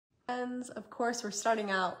Friends, of course, we're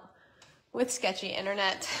starting out with sketchy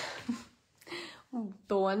internet.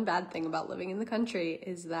 The one bad thing about living in the country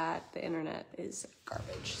is that the internet is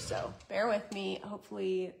garbage. So bear with me.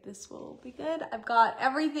 Hopefully this will be good. I've got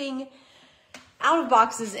everything out of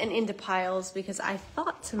boxes and into piles because I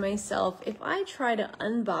thought to myself, if I try to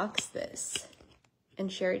unbox this and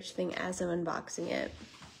share each thing as I'm unboxing it,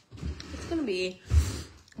 it's gonna be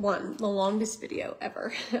one, the longest video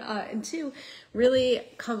ever, and two, really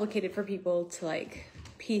complicated for people to like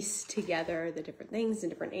piece together the different things in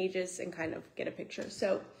different ages and kind of get a picture.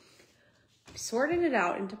 So I sorted it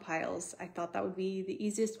out into piles. I thought that would be the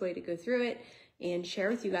easiest way to go through it and share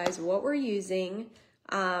with you guys what we're using.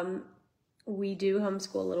 We do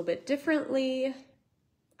homeschool a little bit differently.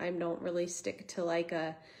 I don't really stick to like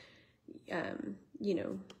a,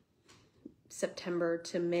 September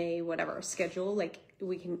to May, whatever schedule. Like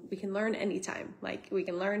we can learn anytime. Like we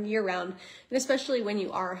can learn year round. And especially when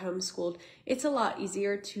you are homeschooled, it's a lot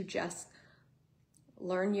easier to just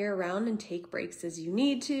learn year round and take breaks as you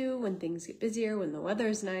need to, when things get busier, when the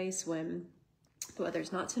weather's nice, when the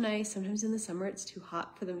weather's not too nice. Sometimes in the summer it's too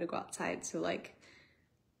hot for them to go outside. So like,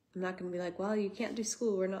 I'm not gonna be like, well, you can't do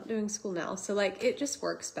school. We're not doing school now. So like, it just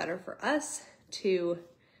works better for us to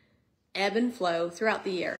ebb and flow throughout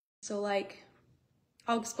the year. So like,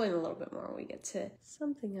 I'll explain a little bit more when we get to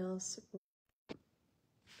something else.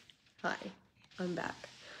 Hi, I'm back.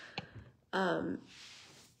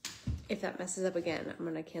 If that messes up again, I'm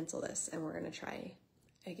gonna cancel this and we're gonna try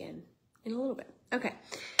again in a little bit. Okay,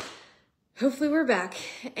 hopefully we're back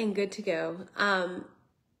and good to go.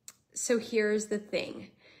 So here's the thing.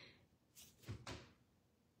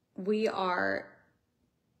 We are,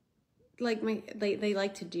 like they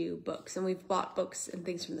like to do books, and we've bought books and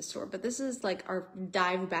things from the store, but this is like our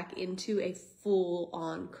dive back into a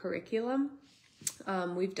full-on curriculum.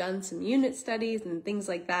 We've done some unit studies and things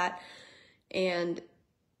like that, and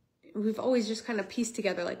we've always just kind of pieced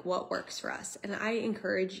together like what works for us. And I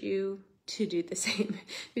encourage you to do the same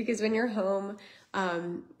because when you're home,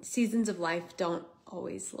 seasons of life don't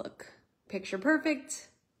always look picture perfect.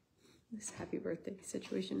 This happy birthday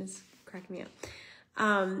situation is cracking me up.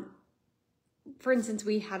 For instance,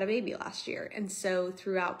 we had a baby last year, and so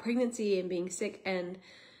throughout pregnancy and being sick and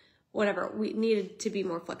whatever, we needed to be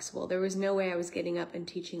more flexible. There was no way I was getting up and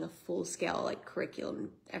teaching a full scale like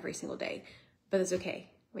curriculum every single day, but it's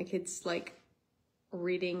okay. My kids like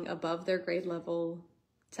reading above their grade level,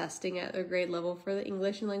 testing at their grade level for the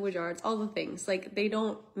English and language arts, all the things. Like they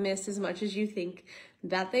don't miss as much as you think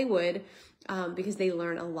that they would, because they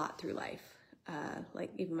learn a lot through life.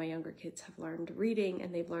 Like even my younger kids have learned reading,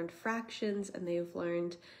 and they've learned fractions, and they've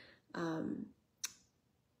learned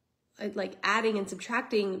like adding and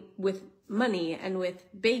subtracting with money and with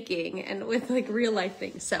baking and with like real life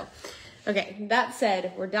things. So, okay, that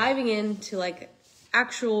said, we're diving into like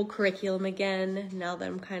actual curriculum again, now that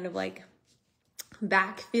I'm kind of like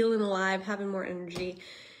back feeling alive, having more energy.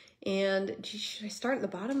 And should I start at the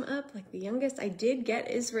bottom up? Like the youngest, I did get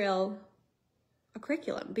Israel a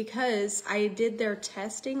curriculum because I did their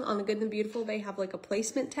testing on the Good and the Beautiful. They have like a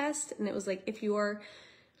placement test, and it was like, if your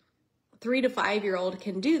 3 to 5 year old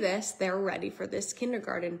can do this, they're ready for this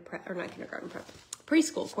kindergarten prep, or not kindergarten prep,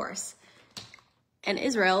 preschool course. And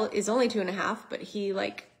Israel is only 2.5, but he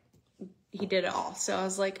did it all. So I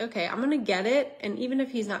was like, okay, I'm gonna get it. And even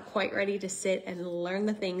if he's not quite ready to sit and learn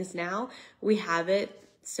the things now, we have it.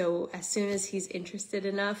 So as soon as he's interested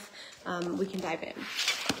enough, we can dive in.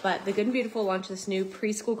 But the Good and Beautiful launched this new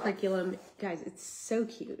preschool curriculum. Guys, it's so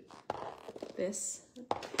cute. This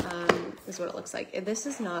is what it looks like. This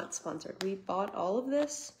is not sponsored. We bought all of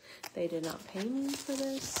this. They did not pay me for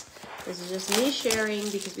this. This is just me sharing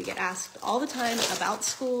because we get asked all the time about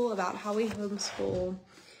school, about how we homeschool.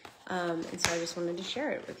 And so I just wanted to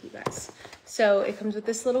share it with you guys. So it comes with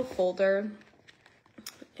this little folder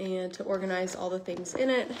and to organize all the things in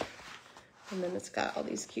it. And then it's got all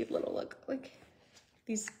these cute little, look, like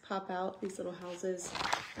these pop out, these little houses.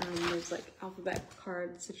 There's like alphabet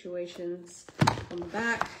card situations on the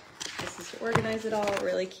back. This is to organize it all,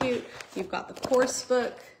 really cute. You've got the course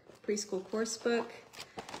book, preschool course book.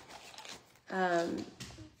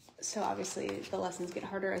 So obviously the lessons get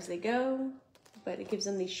harder as they go, but it gives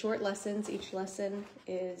them these short lessons. Each lesson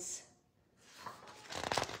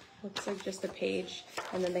looks like just a page.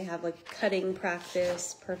 And then they have like cutting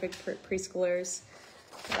practice, perfect for preschoolers.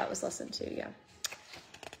 So that was lesson 2, yeah.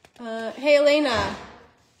 Hey, Elena.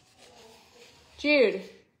 Jude,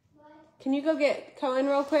 can you go get Cohen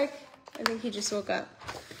real quick? I think he just woke up.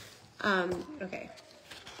 Okay.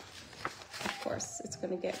 Of course, it's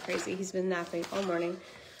gonna get crazy. He's been napping all morning.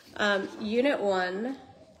 Unit 1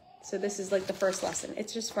 So this is like the first lesson.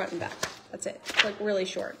 It's just front and back. That's it. It's like really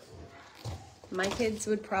short. My kids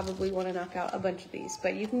would probably want to knock out a bunch of these,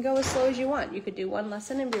 but you can go as slow as you want. You could do one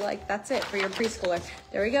lesson and be like, that's it for your preschooler.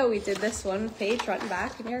 There we go. We did this one page front and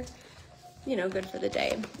back, and you're, you know, good for the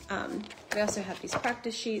day. We also have these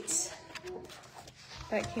practice sheets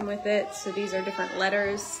that came with it. So these are different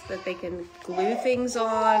letters that they can glue things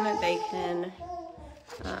on. They can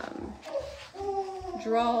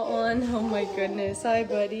draw on. Oh my goodness. Hi,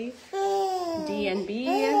 buddy. D and B.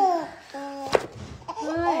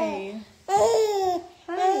 Hi.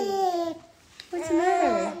 Hi. What's the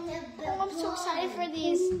matter? I'm so excited for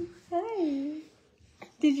these. Hi.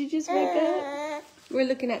 Did you just wake up? We're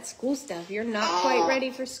looking at school stuff. You're not quite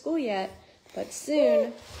ready for school yet, but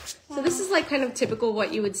soon. So this is like kind of typical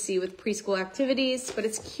what you would see with preschool activities, but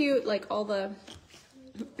it's cute. Like all the,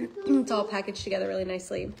 it's all packaged together really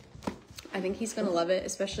nicely. I think he's gonna love it,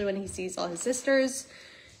 especially when he sees all his sisters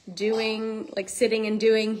doing, like sitting and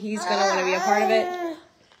doing. He's gonna want to be a part of it.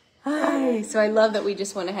 Hi. So I love that we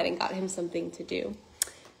just went ahead and got him something to do.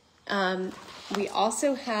 We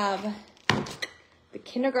also have the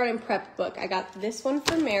kindergarten prep book. I got this one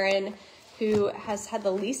for Marin, who has had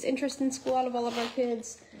the least interest in school out of all of our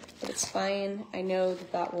kids, but it's fine. I know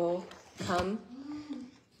that that will come.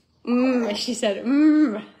 She said,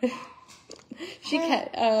 She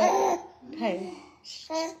kept, hey.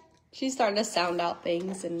 She's starting to sound out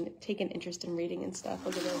things and take an interest in reading and stuff.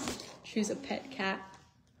 Look at this. She's a pet cat.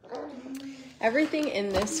 Everything in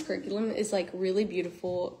this curriculum is like really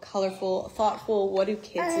beautiful, colorful, thoughtful. What do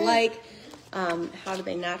kids like? How do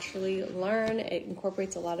they naturally learn? It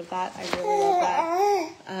incorporates a lot of that. I really love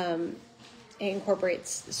that. It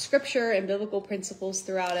incorporates scripture and biblical principles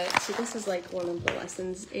throughout it. So this is like one of the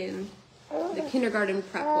lessons in the kindergarten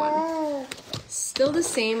prep one. Still the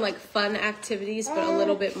same like fun activities, but a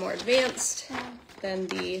little bit more advanced than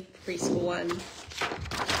the preschool one.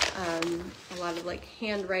 A lot of like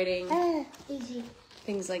handwriting,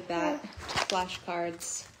 things like that,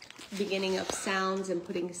 flashcards, beginning of sounds and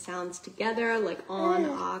putting sounds together, like on,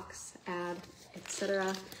 ox, add,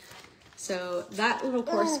 etc. So that little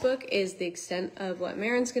course book is the extent of what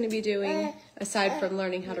Marin's going to be doing, aside from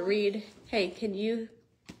learning how to read. Hey, can you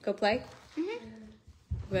go play?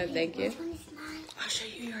 Well, thank you. I'll show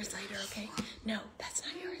you yours later, okay? No, that's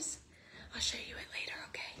not yours. I'll show you it later,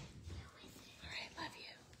 okay? All right, love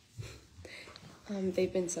you.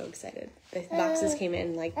 They've been so excited. The boxes came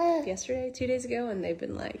in like yesterday, 2 days ago, and they've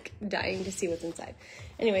been like dying to see what's inside.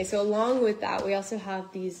 Anyway, so along with that, we also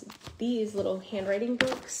have these little handwriting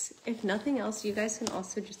books. If nothing else, you guys can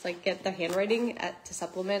also just like get the handwriting to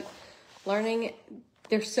supplement learning.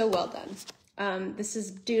 They're so well done. This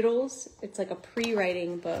is Doodles. It's like a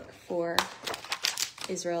pre-writing book for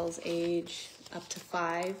Israel's age up to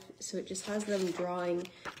 5. So it just has them drawing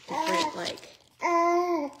different like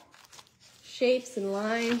shapes and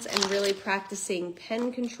lines and really practicing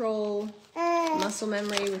pen control, muscle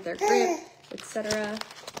memory with their grip, etc.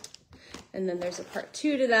 And then there's a part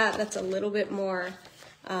 2 to that that's a little bit more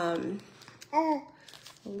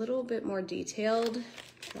detailed,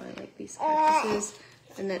 drawing like these cactuses.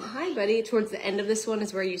 And then, hi buddy, towards the end of this one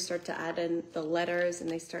is where you start to add in the letters and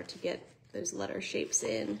they start to get those letter shapes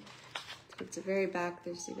in. Towards the very back,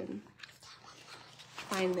 there's even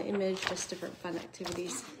find the image, just different fun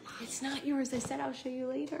activities. It's not yours. I said I'll show you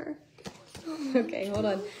later. Okay, hold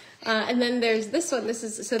on. And then there's this one.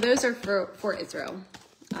 So those are for Israel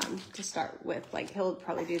to start with. Like he'll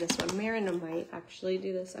probably do this one. Marin might actually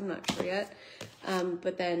do this. I'm not sure yet.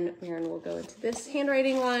 But then Marin will go into this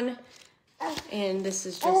handwriting one. And this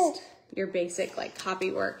is just your basic like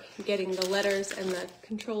copy work, getting the letters and the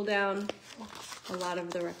control down. A lot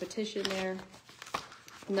of the repetition there.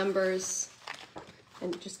 Numbers.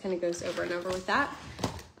 And it just kind of goes over and over with that.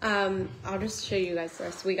 I'll just show you guys the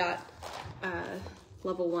rest. We got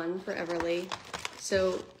level 1 for Everly.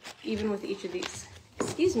 So even with each of these,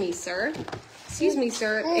 excuse me, sir,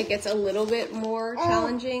 it gets a little bit more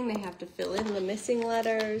challenging. They have to fill in the missing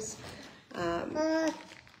letters.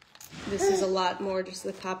 This is a lot more just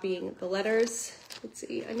the copying the letters. Let's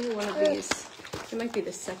see, I know one of these, it might be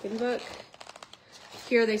the second book.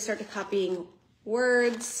 Here they start to copying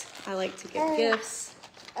words. I like to give gifts.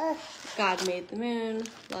 God made the moon,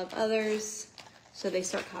 love others. So they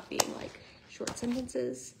start copying like short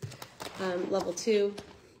sentences. Level 2,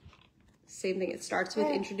 same thing. It starts with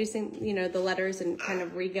introducing, the letters and kind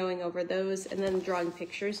of re-going over those, and then drawing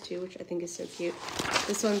pictures too, which I think is so cute.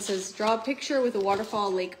 This one says, draw a picture with a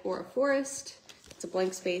waterfall, lake, or a forest. It's a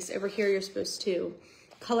blank space. Over here, you're supposed to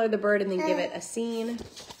color the bird and then give it a scene.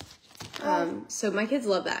 So my kids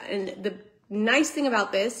love that. And the nice thing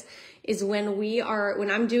about this is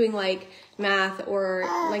when I'm doing like math or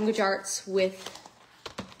language arts with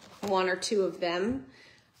one or two of them,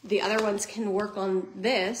 the other ones can work on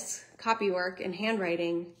this copy work and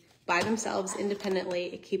handwriting by themselves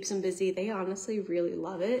independently. It keeps them busy. They honestly really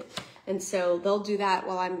love it. And so they'll do that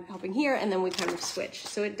while I'm helping here, and then we kind of switch.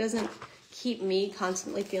 So it doesn't keep me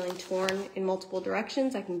constantly feeling torn in multiple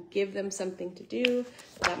directions. I can give them something to do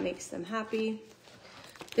that makes them happy.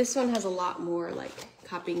 This one has a lot more like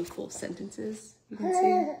copying full sentences, you can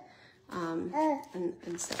see,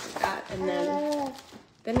 and stuff like that. And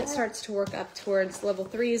then it starts to work up towards level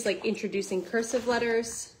 3s, like introducing cursive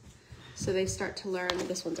letters. So they start to learn.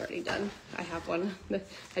 This one's already done. I have one.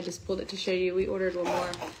 I just pulled it to show you. We ordered one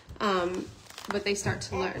more. But they start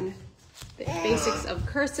to learn the basics of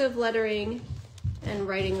cursive lettering and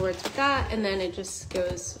writing words with that. And then it just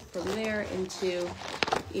goes from there into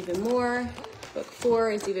even more. Book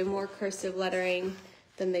 4 is even more cursive lettering.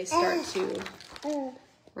 Then they start to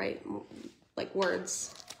write like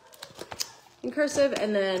words in cursive.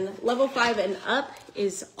 And then level 5 and up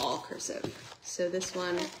is all cursive. So this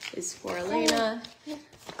one is for Elena. You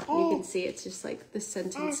can see it's just like the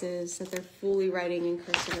sentences that they're fully writing in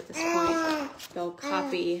cursive at this point. They'll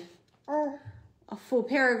copy a full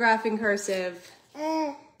paragraph in cursive.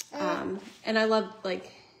 And I love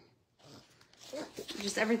like,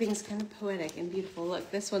 just everything's kind of poetic and beautiful. Look,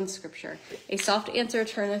 this one's scripture. A soft answer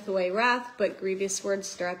turneth away wrath, but grievous words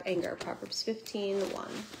stir up anger. Proverbs 15:1.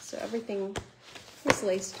 So everything is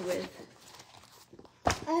laced with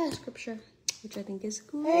scripture, which I think is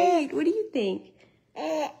great. What do you think?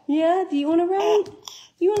 Yeah, do you want to write?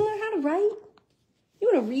 You want to learn how to write? You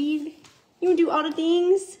want to read? You want to do all the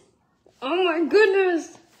things? Oh my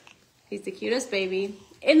goodness. He's the cutest baby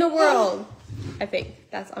in the world. I think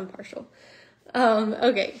that's impartial.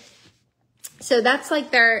 Okay. So that's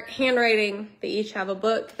like their handwriting. They each have a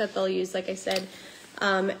book that they'll use, like I said.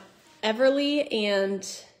 Everly and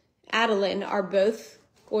Adeline are both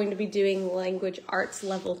going to be doing language arts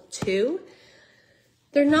level 2.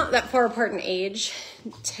 They're not that far apart in age.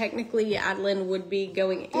 Technically, Adeline would be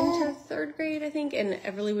going into 3rd grade, I think, and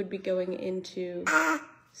Everly would be going into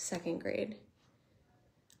 2nd grade.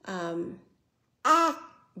 But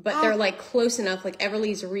they're like close enough, like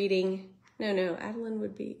Everly's reading. No, Adeline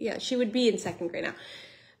would be, yeah, she would be in 2nd grade now.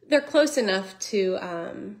 They're close enough to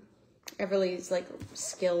Everly's like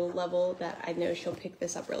skill level that I know she'll pick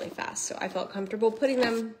this up really fast. So I felt comfortable putting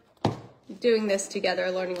them, doing this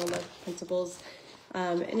together, learning all the principles.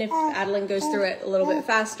 And if Adeline goes through it a little bit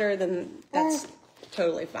faster, then that's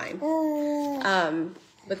totally fine.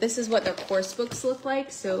 But this is what their course books look like.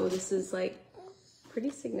 So this is like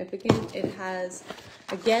pretty significant. It has,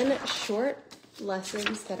 again, short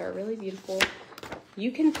lessons that are really beautiful.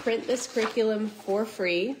 You can print this curriculum for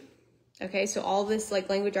free. Okay, so all this like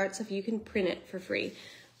language arts stuff, you can print it for free.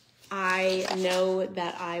 I know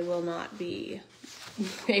that I will not be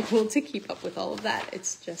able to keep up with all of that.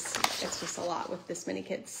 It's just a lot with this many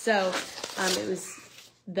kids. So it was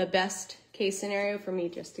the best case scenario for me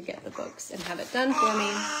just to get the books and have it done for me.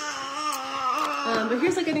 But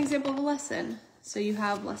here's like an example of a lesson. So you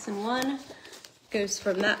have lesson 1, goes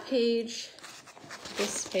from that page,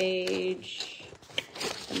 this page,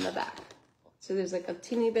 and the back. So there's like a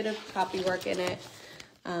teeny bit of copy work in it.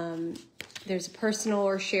 There's personal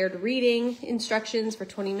or shared reading instructions for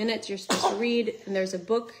 20 minutes you're supposed to read. And there's a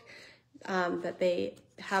book that they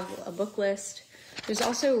have a book list. There's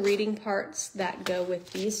also reading parts that go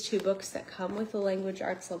with these 2 books that come with the Language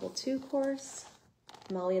Arts Level 2 course.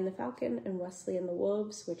 Molly and the Falcon and Wesley and the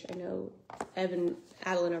Wolves, which I know Ev and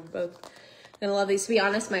Adeline are both gonna love these. To be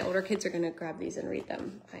honest, my older kids are gonna grab these and read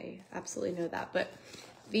them. I absolutely know that. But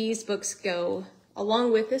these books go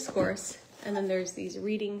along with this course. And then there's these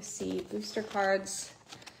Reading C booster cards.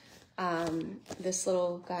 This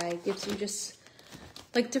little guy gives you just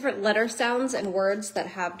like different letter sounds and words that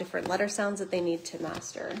have different letter sounds that they need to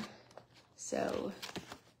master. So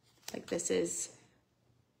like this is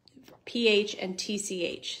PH and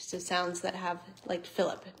TCH. So sounds that have like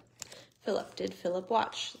Philip. Philip, did Philip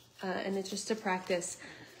watch? And it's just to practice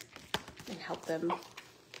and help them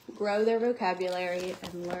grow their vocabulary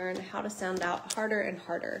and learn how to sound out harder and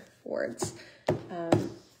harder words.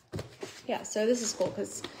 Yeah, so this is cool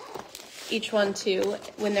because each one too,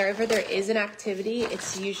 whenever there is an activity,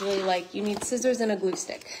 it's usually like you need scissors and a glue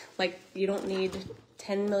stick. Like you don't need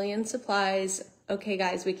 10 million supplies. Okay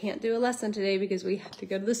guys, we can't do a lesson today because we have to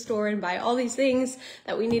go to the store and buy all these things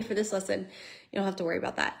that we need for this lesson. You don't have to worry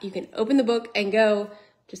about that. You can open the book and go.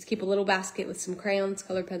 Just keep a little basket with some crayons,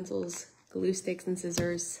 colored pencils, glue sticks, and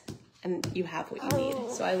scissors, and you have what you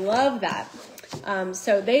need. So I love that.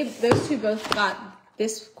 So those 2 both got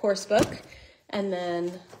this course book. And then,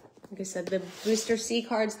 like I said, the booster C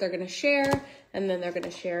cards they're going to share. And then they're going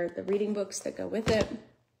to share the reading books that go with it.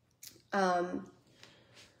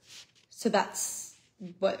 So that's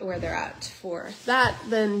where they're at for that.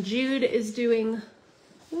 Then Jude is doing,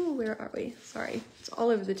 oh, where are we? Sorry, it's all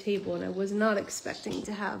over the table, and I was not expecting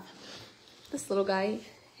to have this little guy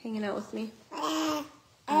hanging out with me.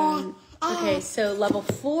 Okay, so level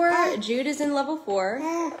 4, Jude is in level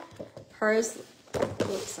 4. Hers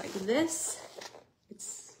looks like this.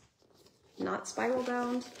 It's not spiral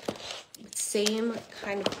bound. Same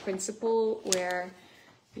kind of principle where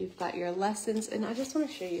you've got your lessons, and I just want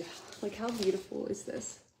to show you, like, how beautiful is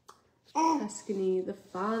this? Tuscany, the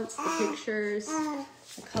fonts, the pictures,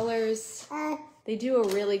 the colors. They do a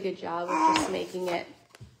really good job of just making it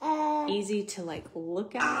easy to like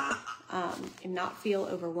look at and not feel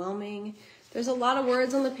overwhelming. There's a lot of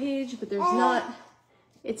words on the page, but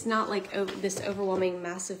it's not like this overwhelming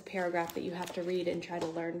massive paragraph that you have to read and try to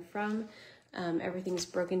learn from. Everything's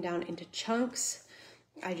broken down into chunks.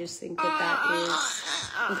 I just think that is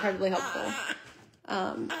incredibly helpful.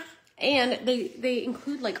 And they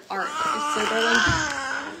include like art. So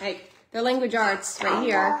their language arts right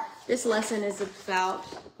here. This lesson is about,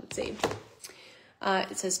 let's see,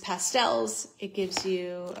 it says pastels. It gives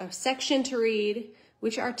you a section to read.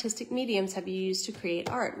 Which artistic mediums have you used to create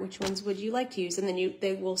art? Which ones would you like to use? And then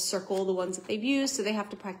they will circle the ones that they've used. So they have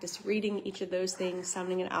to practice reading each of those things,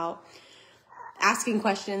 sounding it out, asking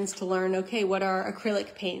questions to learn, okay, what are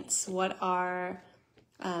acrylic paints? What's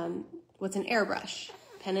an airbrush?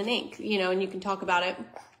 Pen and ink, and you can talk about it.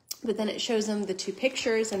 But then it shows them the 2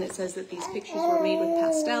 pictures, and it says that these pictures were made with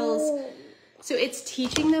pastels. So it's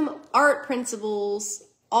teaching them art principles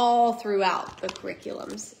all throughout the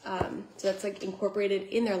curriculums. So that's like incorporated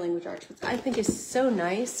in their language arts, which I think is so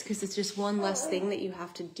nice because it's just one less thing that you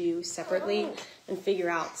have to do separately and figure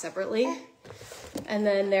out separately. And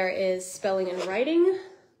then there is spelling and writing.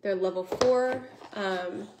 They're level 4.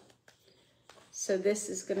 So this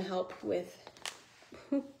is going to help with,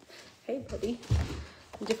 hey, buddy,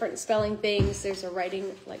 different spelling things. There's a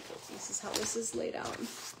writing, like this is how this is laid out.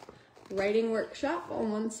 Writing workshop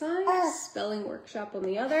on one side, spelling workshop on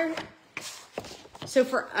the other. So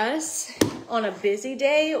for us, on a busy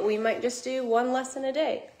day, we might just do 1 lesson a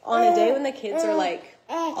day. On a day when the kids are like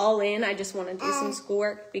all in, I just want to do some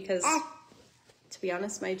schoolwork because, to be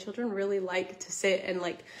honest, my children really like to sit and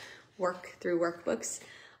like work through workbooks.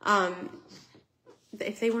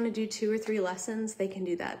 If they want to do 2 or 3 lessons, they can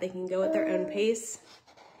do that. They can go at their own pace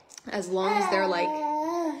as long as they're like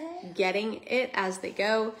getting it as they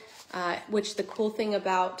go. Which the cool thing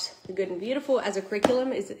about the Good and Beautiful as a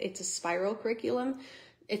curriculum is it's a spiral curriculum.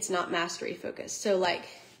 It's not mastery focused. So like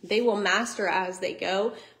they will master as they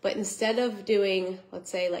go, but instead of doing, let's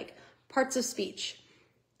say like parts of speech,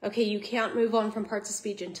 okay, you can't move on from parts of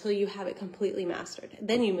speech until you have it completely mastered.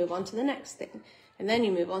 Then you move on to the next thing, and then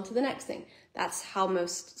you move on to the next thing. That's how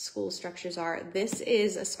most school structures are. This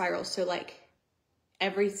is a spiral. So like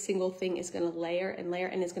every single thing is going to layer and layer,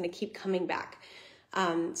 and it's going to keep coming back.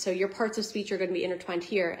 So your parts of speech are going to be intertwined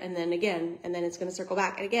here and then again, and then it's going to circle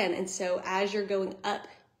back and again. And so as you're going up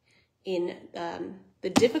in the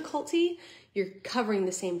difficulty, you're covering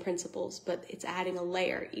the same principles, but it's adding a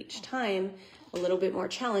layer each time, a little bit more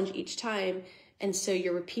challenge each time. And so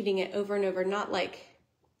you're repeating it over and over, not like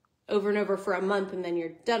over and over for a month and then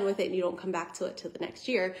you're done with it and you don't come back to it till the next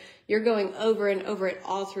year. You're going over and over it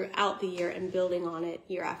all throughout the year and building on it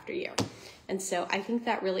year after year. And so I think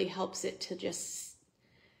that really helps it to just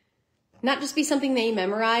not just be something they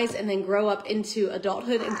memorize and then grow up into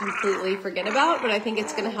adulthood and completely forget about, but I think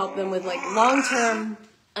it's going to help them with like long-term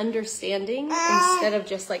understanding instead of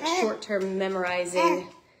just like short-term memorizing.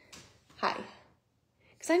 Hi.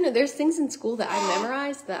 Because I know there's things in school that I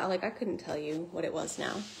memorized that I couldn't tell you what it was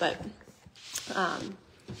now, but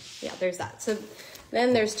yeah, there's that. So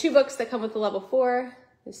then there's 2 books that come with the level 4,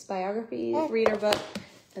 this biography reader book,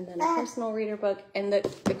 and then a personal reader book, and the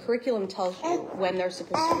curriculum tells you when they're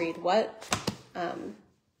supposed to read what, and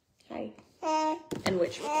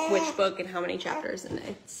which book and how many chapters and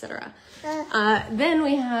etc. Then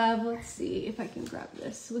we have, let's see if I can grab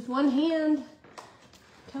this with one hand.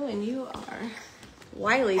 Cohen, you are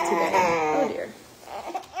wily today. Oh dear.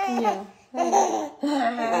 Yeah.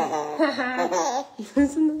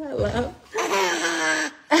 Listen to that laugh.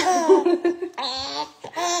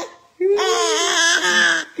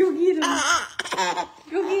 Go get him.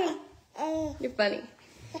 Go get him. You're funny.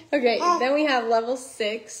 Okay, then we have level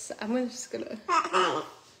 6. I'm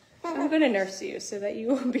gonna nurse you so that you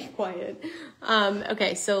will be quiet.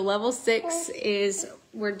 Okay, so level 6 is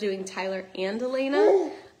we're doing Tyler and Elena.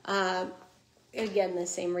 again, the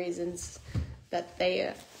same reasons that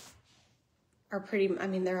they are pretty, I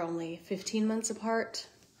mean, they're only 15 months apart,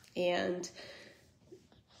 and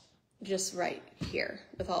just right here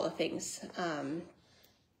with all the things.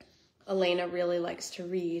 Elena really likes to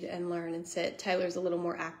read and learn and sit. Tyler's a little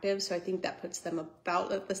more active, so I think that puts them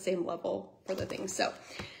about at the same level for the things. So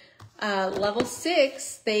level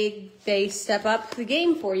 6, they step up the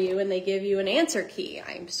game for you and they give you an answer key.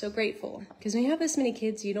 I'm so grateful, because when you have this many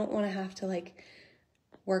kids, you don't want to have to like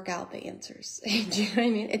work out the answers. Do you know what I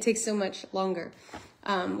mean? It takes so much longer.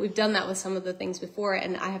 We've done that with some of the things before,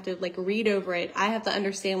 and I have to like read over it. I have to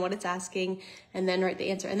understand what it's asking and then write the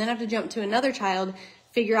answer, and then I have to jump to another child,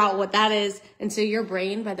 figure out what that is. And so your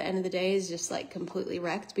brain by the end of the day is just like completely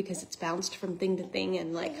wrecked because it's bounced from thing to thing,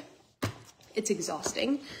 and like it's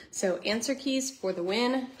exhausting. So answer keys for the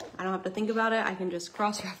win. I don't have to think about it. I can just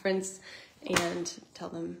cross-reference and tell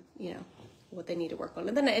them, you know, what they need to work on.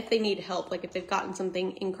 And then if they need help, like if they've gotten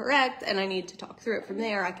something incorrect and I need to talk through it from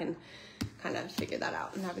there, I can kind of figure that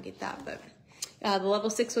out and navigate that. But the level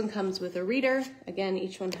 6 one comes with a reader. Again,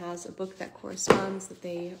 each one has a book that corresponds that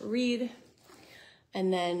they read.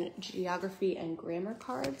 And then geography and grammar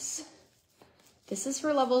cards. This is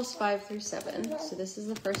for levels 5 through 7. So this is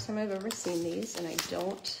the first time I've ever seen these, and I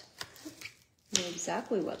don't know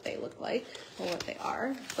exactly what they look like or what they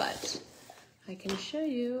are, but I can show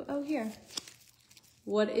you. Oh, here.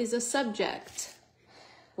 What is a subject?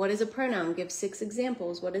 What is a pronoun? Give 6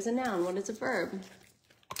 examples. What is a noun? What is a verb?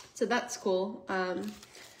 So that's cool.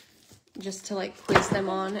 Just to like quiz them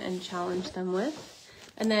on and challenge them with.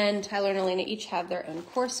 And then Tyler and Elena each have their own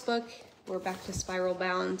course book. We're back to Spiral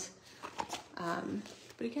Bound.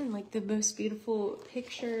 But again, like the most beautiful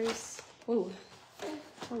pictures. Oh,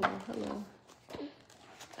 hello.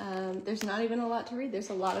 There's not even a lot to read.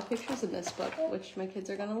 There's a lot of pictures in this book, which my kids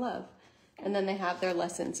are gonna love. And then they have their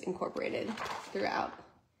lessons incorporated throughout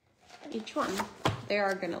each one. They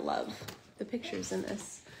are gonna love the pictures in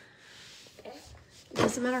this. It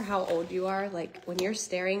doesn't matter how old you are, like when you're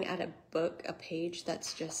staring at a book, a page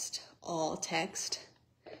that's just all text,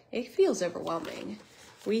 it feels overwhelming.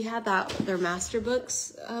 We had their master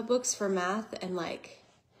books for math, and like,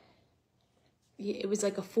 it was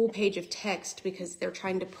like a full page of text because they're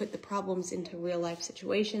trying to put the problems into real life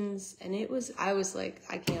situations. And I was like,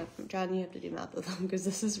 I can't, John, you have to do math with them because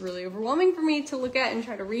this is really overwhelming for me to look at and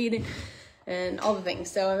try to read and all the things.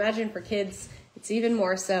 So imagine for kids, it's even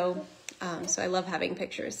more so. So I love having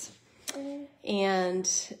pictures. And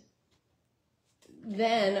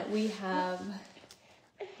then we have,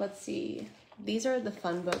 let's see, these are the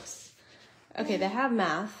fun books. Okay, they have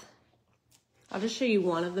math. I'll just show you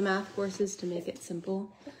one of the math courses to make it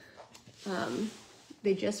simple.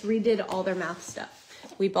 They just redid all their math stuff.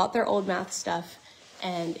 We bought their old math stuff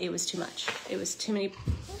and it was too much. It was too many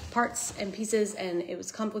parts and pieces and it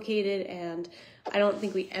was complicated, and I don't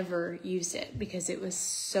think we ever used it because it was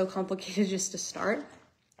so complicated just to start.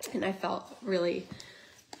 And I felt really,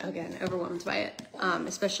 again, overwhelmed by it,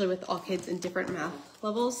 especially with all kids in different math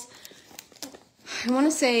levels. I want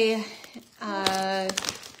to say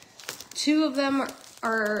 2 of them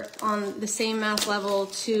are on the same math level,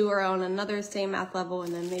 2 are on another same math level,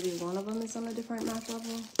 and then maybe one of them is on a different math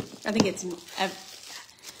level. I think it's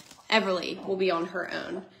Everly will be on her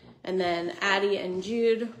own. And then Addie and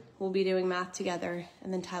Jude will be doing math together,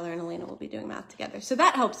 and then Tyler and Elena will be doing math together. So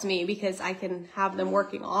that helps me because I can have them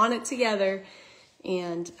working on it together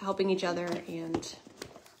and helping each other and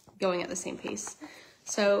going at the same pace.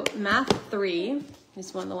 So Math 3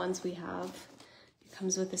 is one of the ones we have. It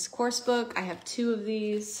comes with this course book. I have 2 of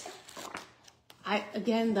these.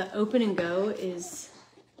 Again, the open and go is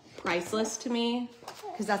priceless to me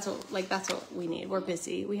because that's what we need. We're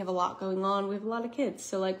busy. We have a lot going on. We have a lot of kids.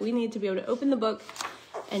 So like we need to be able to open the book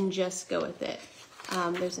and just go with it.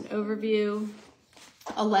 There's an overview.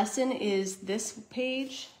 A lesson is this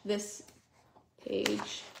page. Oh,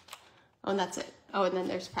 and that's it. Oh, and then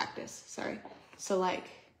there's practice. Sorry. So like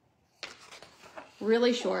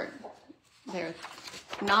really short. They're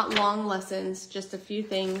not long lessons, just a few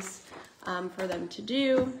things for them to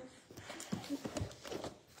do.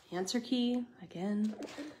 Answer key, again,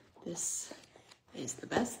 this is the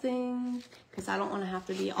best thing because I don't want to have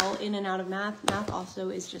to be all in and out of math. Math also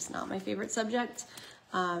is just not my favorite subject.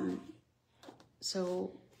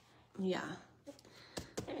 So yeah,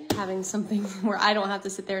 having something where I don't have to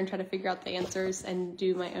sit there and try to figure out the answers and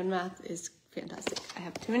do my own math is fantastic. I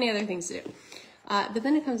have too many other things to do. But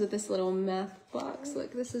then it comes with this little math box.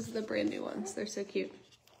 Look, this is the brand new ones. They're so cute.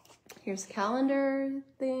 Here's calendar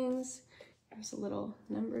things. There's a little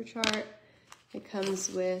number chart. It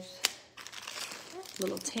comes with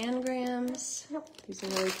little tangrams. These are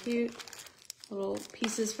really cute. little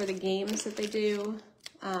pieces for the games that they do,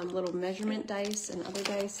 little measurement dice and other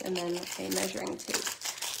dice, and then a measuring tape.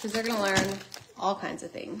 Because they're gonna learn all kinds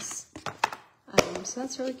of things. So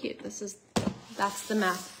that's really cute. That's the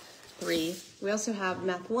math 3. We also have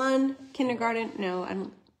math 1, kindergarten. No, I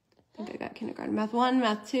don't think I got kindergarten. Math 1,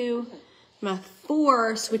 math 2, math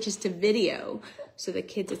 4 switches to video. So the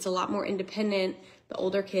kids, it's a lot more independent. The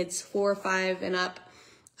older kids, 4 or 5 and up,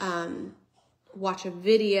 watch a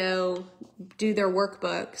video, do their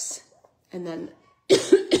workbooks, and then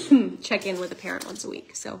check in with a parent once a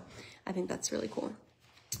week. So I think that's really cool.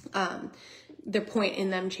 The point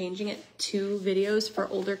in them changing it to videos for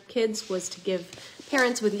older kids was to give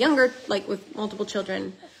parents with younger, like with multiple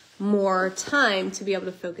children, more time to be able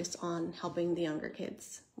to focus on helping the younger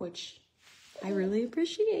kids, which I really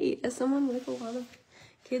appreciate as someone with a lot of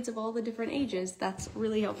kids of all the different ages. That's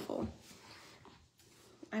really helpful.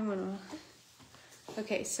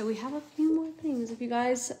 Okay, so we have a few more things. If you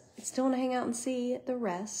guys still want to hang out and see the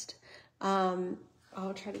rest, I'll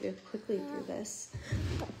try to go quickly through this.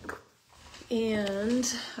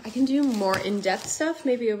 And I can do more in-depth stuff,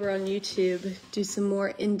 maybe over on YouTube, do some more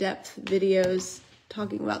in-depth videos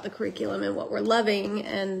talking about the curriculum and what we're loving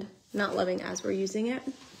and not loving as we're using it.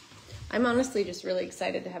 I'm honestly just really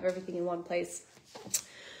excited to have everything in one place.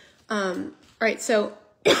 All right, so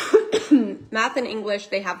math and English,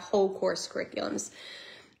 they have whole course curriculums.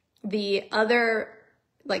 The other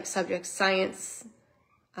like subjects, science,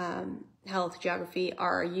 health, geography,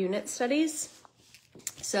 are unit studies.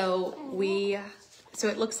 So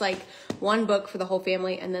it looks like one book for the whole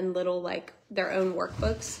family and then little like their own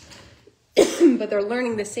workbooks, but they're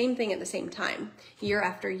learning the same thing at the same time. Year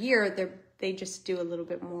after year, they just do a little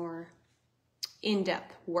bit more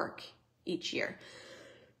in-depth work each year.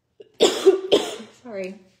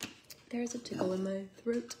 Sorry, there's a tickle in my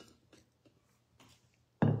throat.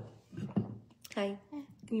 Hi,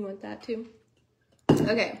 you want that too?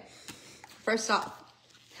 Okay, first off,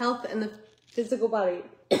 health and the physical body.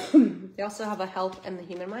 They also have a health and the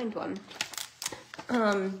human mind one.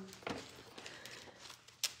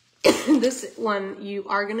 This one you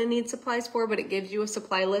are going to need supplies for, but it gives you a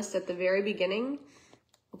supply list at the very beginning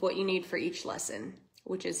of what you need for each lesson,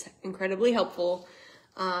 which is incredibly helpful.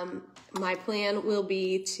 My plan will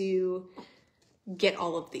be to get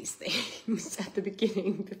all of these things at the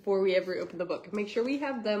beginning before we ever open the book. Make sure we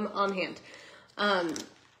have them on hand.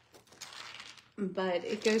 But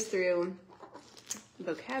it goes through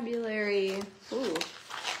vocabulary. Ooh,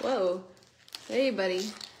 whoa. Hey, buddy.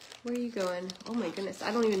 Where are you going? Oh my goodness.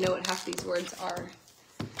 I don't even know what half these words are.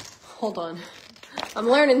 Hold on. I'm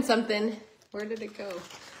learning something. Where did it go?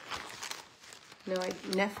 No,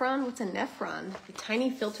 nephron? What's a nephron? The tiny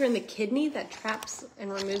filter in the kidney that traps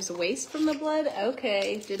and removes waste from the blood?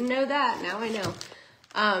 Okay, didn't know that. Now I know.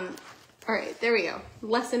 All right, there we go.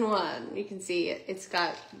 Lesson 1. You can see it's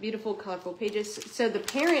got beautiful, colorful pages. So the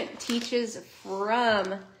parent teaches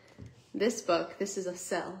from this book. This is a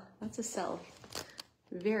cell. That's a cell.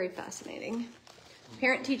 Very fascinating.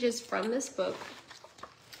 Parent teaches from this book.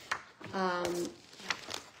 And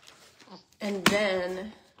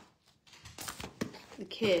then the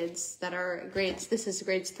kids that are grades, this is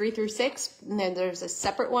grades 3 through 6. And then there's a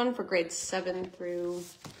separate one for grades 7 through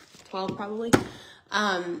 12 probably.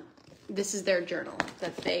 This is their journal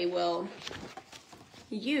that they will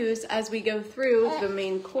use as we go through the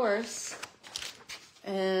main course.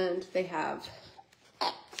 And they have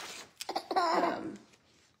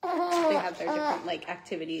their different like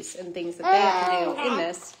activities and things that they have to do in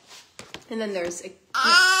this. And then there's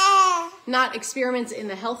not experiments in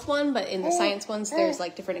the health one, but in the science ones, there's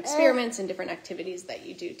like different experiments and different activities that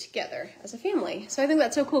you do together as a family. So I think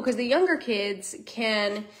that's so cool because the younger kids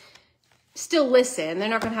can still listen. They're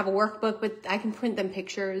not going to have a workbook, but I can print them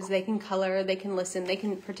pictures. They can color, they can listen, they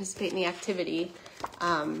can participate in the activity.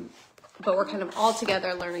 But we're kind of all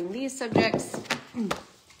together learning these subjects,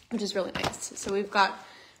 which is really nice. So we've got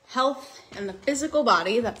health and the physical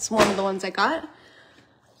body. That's one of the ones I got.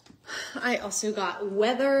 I also got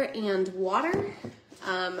weather and water.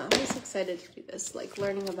 I'm always excited to do this, like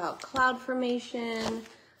learning about cloud formation,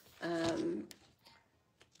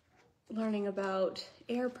 learning about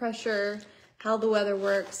air pressure, how the weather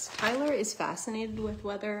works. Tyler is fascinated with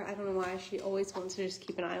weather. I don't know why. She always wants to just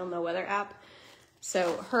keep an eye on the weather app.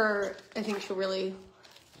 So I think she'll really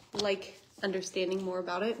like understanding more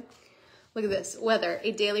about it. Look at this. Weather,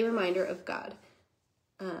 a daily reminder of God.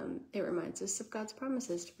 It reminds us of God's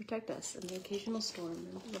promises to protect us in the occasional storm.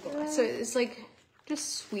 And blah, blah, blah. So it's like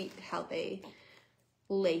just sweet how they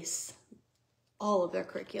lace all of their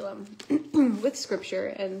curriculum with scripture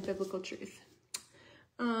and biblical truth.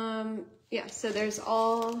 Yeah, so there's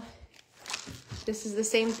all this is the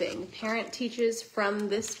same thing. Parent teaches from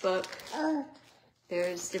this book.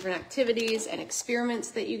 There's different activities and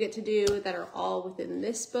experiments that you get to do that are all within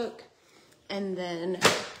this book. And then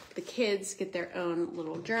the kids get their own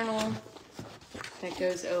little journal that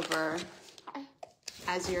goes over,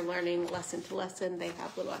 as you're learning lesson to lesson, they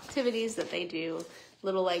have little activities that they do,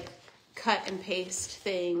 little like cut and paste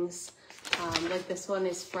things. Like this one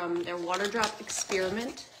is from their water drop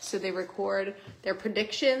experiment. So they record their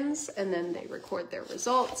predictions and then they record their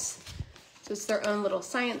results. So it's their own little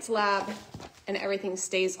science lab, and everything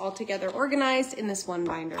stays all together organized in this one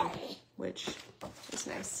binder, which is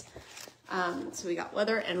nice. So we got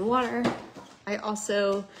weather and water. I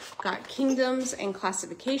also got kingdoms and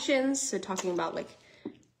classifications. So talking about like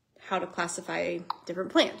how to classify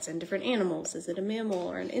different plants and different animals. Is it a mammal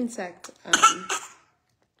or an insect?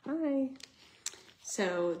 Hi.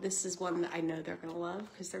 So this is one that I know they're gonna love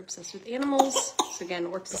because they're obsessed with animals. So again,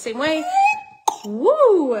 it works the same way.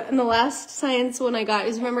 Woo! And the last science one I got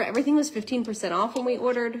is, remember, everything was 15% off when we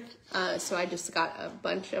ordered. So I just got a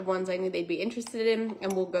bunch of ones I knew they'd be interested in,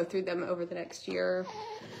 and we'll go through them over the next year.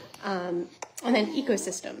 And then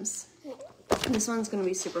ecosystems. This one's gonna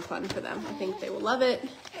be super fun for them. I think they will love it.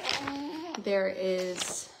 There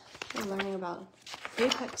is, we're learning about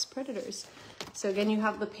apex predators. So again, you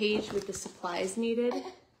have the page with the supplies needed.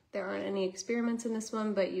 There aren't any experiments in this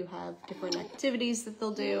one, but you have different activities that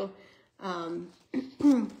they'll do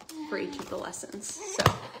for each of the lessons. So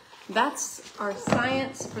that's our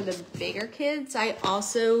science for the bigger kids. I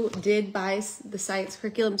also did buy the science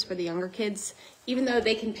curriculums for the younger kids, even though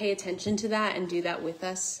they can pay attention to that and do that with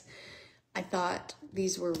us. I thought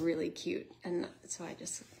these were really cute, and so I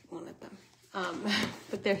just wanted them.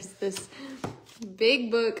 But there's this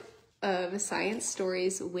big book of science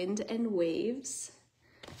stories, Wind and Waves,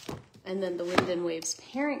 and then the Wind and Waves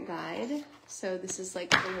Parent Guide. So this is like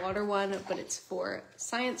the water one, but it's for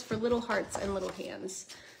science for little hearts and little hands.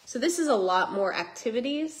 So this is a lot more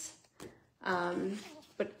activities,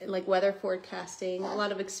 but like weather forecasting, a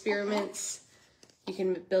lot of experiments. You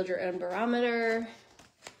can build your own barometer.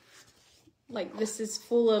 Like this is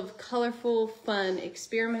full of colorful, fun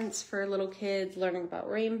experiments for little kids, learning about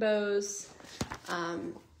rainbows,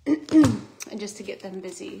 and just to get them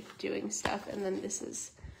busy doing stuff. And then this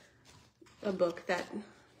is a book that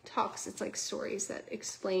talks, it's like stories that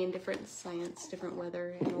explain different science, different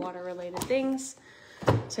weather and water related things.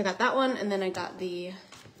 So I got that one, and then I got the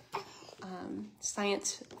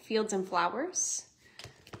Science Fields and Flowers,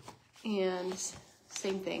 and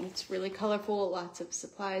same thing, it's really colorful, lots of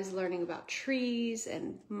supplies, learning about trees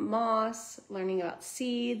and moss, learning about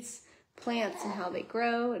seeds, plants and how they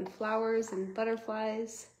grow, and flowers and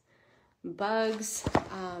butterflies, bugs,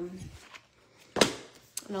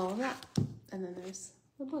 and all of that. And then there's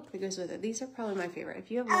the book that goes with it. These are probably my favorite. If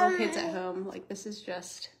you have little kids at home, like this is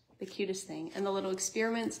just the cutest thing. And the little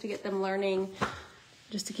experiments to get them learning,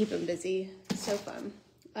 just to keep them busy. So fun.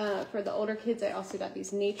 For the older kids, I also got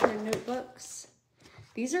these nature notebooks.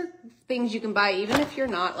 These are things you can buy even if you're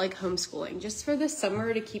not like homeschooling, just for the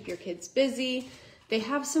summer to keep your kids busy. They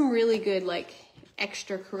have some really good like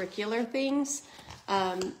extracurricular things.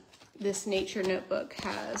 This nature notebook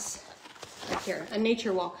has, like here, a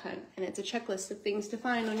nature walk hunt, and it's a checklist of things to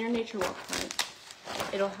find on your nature walk hunt.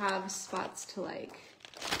 It'll have spots to like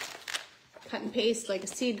cut and paste, like a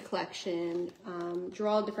seed collection,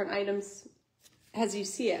 draw different items as you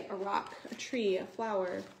see it, a rock, a tree, a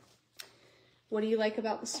flower. What do you like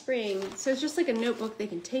about the spring? So it's just like a notebook they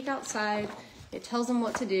can take outside. It tells them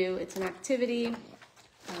what to do. It's an activity,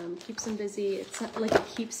 keeps them busy. It's like a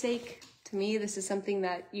keepsake. To me, this is something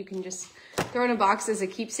that you can just throw in a box as a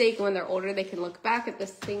keepsake. When they're older, they can look back at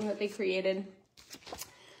this thing that they created.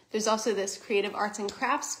 There's also this creative arts and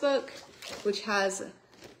crafts book, which has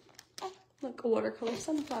like a watercolor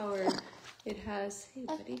sunflower. It has, hey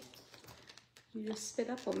buddy, you just spit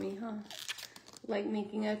up on me, huh? Like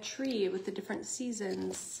making a tree with the different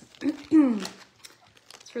seasons.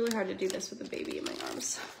 It's really hard to do this with a baby in my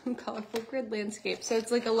arms. Colorful grid landscape. So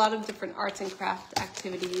it's like a lot of different arts and craft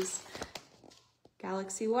activities.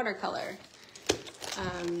 Galaxy watercolor.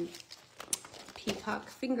 Peacock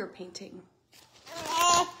finger painting.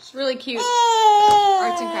 It's really cute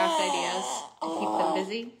arts and craft ideas to keep them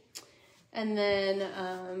busy. And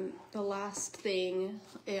then the last thing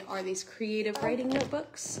are these creative writing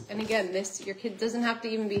notebooks. And again, your kid doesn't have to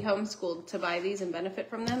even be homeschooled to buy these and benefit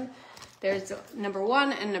from them. There's number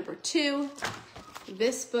 1 and number 2.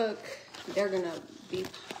 This book, they're gonna be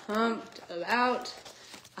pumped about.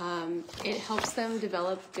 It helps them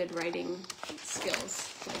develop good writing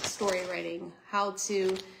skills, like story writing, how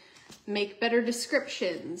to make better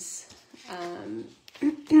descriptions,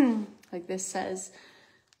 Like this says,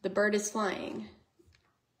 the bird is flying.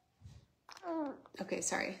 Okay,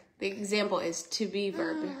 sorry. The example is to be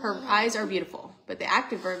verb. Her eyes are beautiful. But the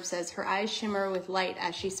active verb says her eyes shimmer with light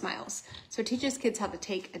as she smiles. So it teaches kids how to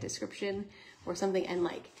take a description or something and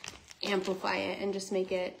like amplify it and just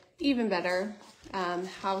make it even better.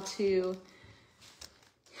 How to,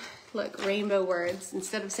 look, rainbow words.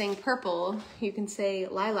 Instead of saying purple, you can say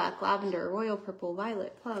lilac, lavender, royal purple,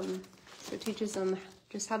 violet, plum. So it teaches them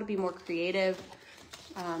just how to be more creative.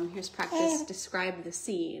 Here's practice, describe the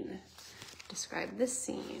scene. Describe this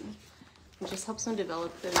scene. It just helps them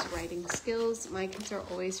develop those writing skills. My kids are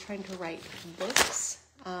always trying to write books.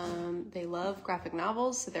 They love graphic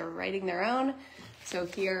novels, so they're writing their own. So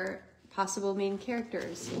here, possible main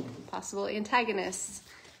characters, possible antagonists.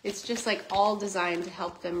 It's just like all designed to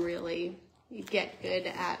help them really get good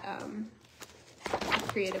at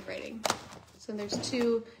creative writing. So there's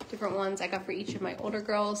 2 different ones I got for each of my older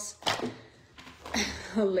girls.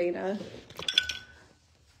 Elena.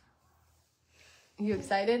 You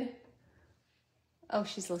excited? Oh,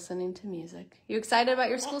 she's listening to music. You excited about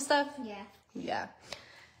your school stuff? Yeah. Yeah.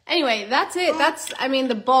 Anyway, that's it. That's, I mean,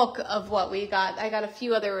 the bulk of what we got. I got a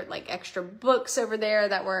few other like extra books over there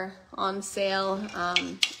that were on sale.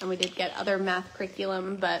 And we did get other math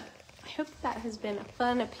curriculum, but I hope that has been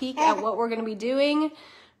a peek at what we're going to be doing.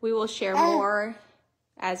 We will share more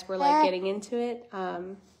as we're like getting into it. Let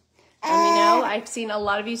me know. I've seen a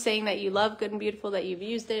lot of you saying that you love Good and Beautiful, that you've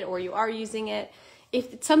used it or you are using it.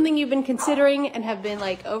 If it's something you've been considering and have been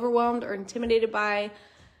like overwhelmed or intimidated by,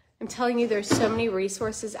 I'm telling you, there's so many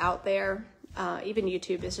resources out there. Even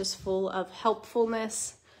YouTube is just full of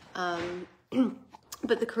helpfulness. But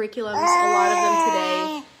the curriculums, a lot of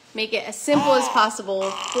them today, make it as simple as possible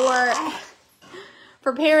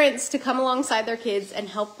for parents to come alongside their kids and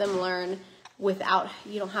help them learn without,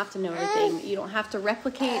 you don't have to know everything. You don't have to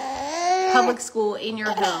replicate public school in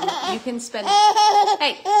your home. You can spend,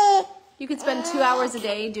 you could spend 2 hours a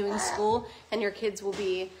day doing school and your kids will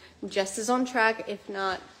be just as on track, if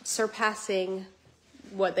not surpassing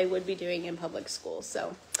what they would be doing in public school.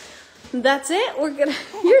 So that's it.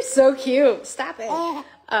 You're so cute. Stop it.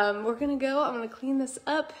 We're gonna go. I'm gonna clean this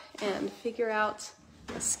up and figure out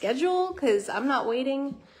a schedule because I'm not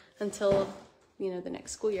waiting until, you know, the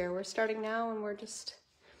next school year. We're starting now and we're just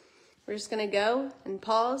gonna go and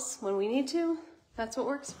pause when we need to. That's what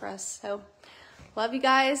works for us. So love you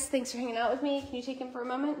guys. Thanks for hanging out with me. Can you take him for a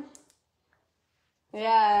moment?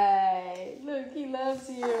 Yay. Look, he loves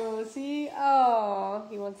you. See? Oh,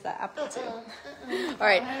 he wants that apple too. All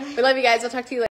right. We love you guys. I'll talk to you later.